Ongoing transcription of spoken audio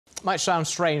might sound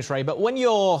strange, Ray, but when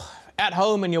you're at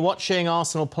home and you're watching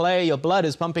Arsenal play, your blood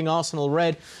is pumping Arsenal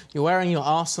red, you're wearing your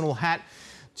Arsenal hat,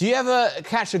 do you ever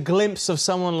catch a glimpse of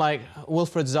someone like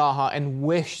Wilfried Zaha and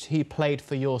wished he played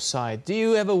for your side? Do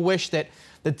you ever wish that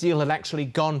the deal had actually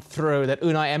gone through, that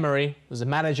Unai Emery, who was the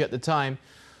manager at the time,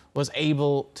 was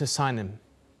able to sign him?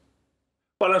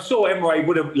 Well, I saw Emery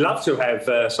would have loved to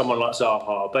have someone like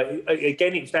Zaha, but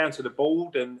again, it's down to the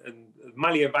board and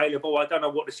money available. I don't know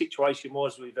what the situation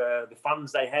was with the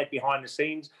funds they had behind the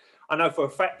scenes. I know for a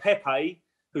fact Pepe,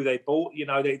 who they bought, you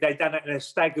know, they done it in a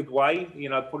staggered way, you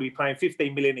know, probably paying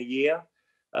 15 million a year,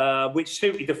 which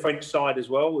suited the French side as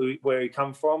well, where he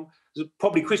come from.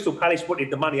 Probably Crystal Palace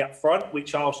wanted the money up front,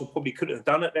 which Arsenal probably couldn't have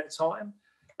done at that time.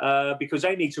 Because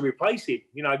they need to replace him.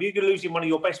 You know, if you're losing one of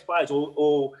your best players,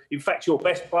 or in fact your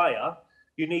best player,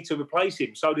 you need to replace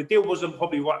him. So the deal wasn't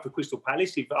probably right for Crystal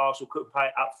Palace if Arsenal couldn't pay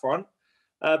it up front.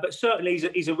 But certainly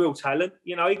he's a real talent.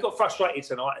 You know, he got frustrated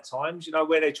tonight at times, you know,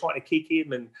 where they're trying to kick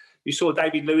him. And you saw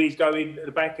David Luiz go in at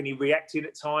the back and he reacted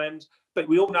at times. But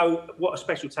we all know what a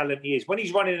special talent he is. When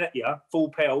he's running at you, full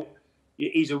pelt,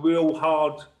 he's a real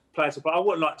hard player to play. I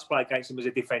wouldn't like to play against him as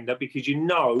a defender because you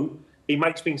know he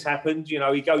makes things happen. You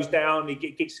know, he goes down, he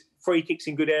gets free kicks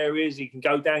in good areas. He can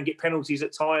go down, get penalties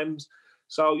at times.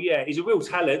 So, yeah, he's a real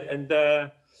talent. And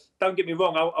don't get me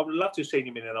wrong, I would love to have seen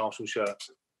him in an Arsenal shirt.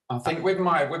 I think with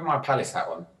my Palace hat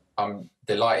on, I'm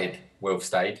delighted Wilf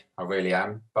stayed. I really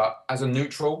am. But as a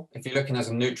neutral, if you're looking as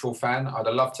a neutral fan, I'd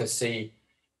love to see,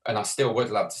 and I still would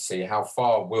love to see, how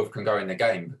far Wilf can go in the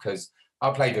game, because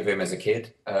I played with him as a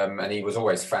kid, and he was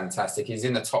always fantastic. He's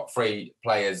in the top 3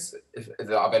 players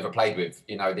that I've ever played with.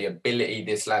 You know, the ability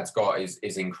this lad's got is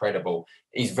incredible.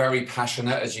 He's very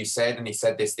passionate, as you said, and he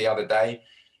said this the other day.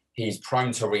 He's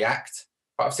prone to react.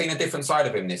 But I've seen a different side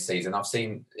of him this season.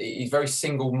 He's very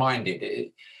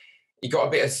single-minded. He got a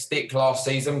bit of stick last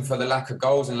season for the lack of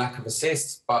goals and lack of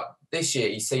assists, but this year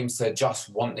he seems to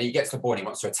just he gets the ball and he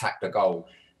wants to attack the goal.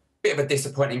 Bit of a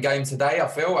disappointing game today, I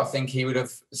feel. I think he would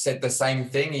have said the same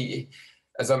thing.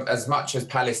 As much as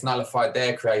Palace nullified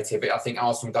their creativity, I think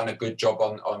Arsenal done a good job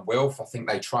on Wilf. I think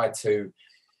they tried to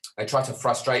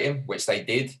frustrate him, which they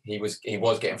did. He was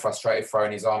getting frustrated,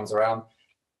 throwing his arms around.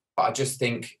 But I just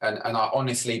think, and I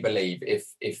honestly believe,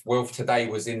 if Wilf today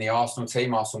was in the Arsenal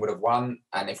team, Arsenal would have won.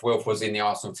 And if Wilf was in the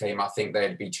Arsenal team, I think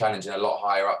they'd be challenging a lot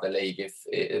higher up the league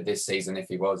this season if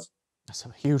he was. That's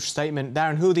a huge statement.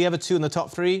 Darren, who are the other 2 in the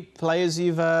top 3 players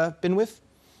you've been with?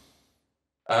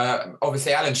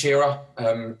 Obviously, Alan Shearer,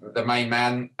 the main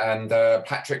man, and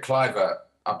Patrick Kluivert.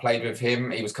 I played with him.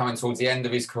 He was coming towards the end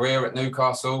of his career at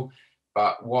Newcastle,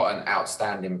 but what an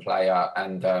outstanding player.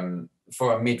 And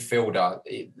for a midfielder,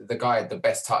 the guy had the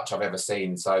best touch I've ever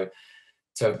seen. So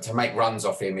to make runs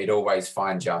off him, he'd always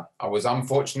find you. I was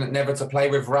unfortunate never to play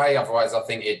with Ray, otherwise I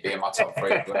think he'd be in my top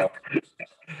 3 as well.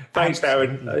 Thanks,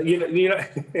 Darren. You know,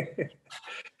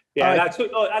 yeah.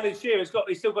 Alan Shearer's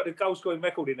still got the goal scoring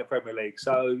record in the Premier League,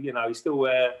 so you know he's still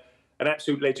an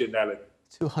absolute legend, Alan.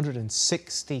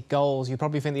 260 goals. You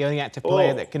probably think the only active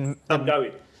player that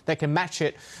can match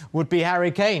it would be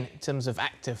Harry Kane in terms of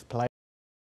active play.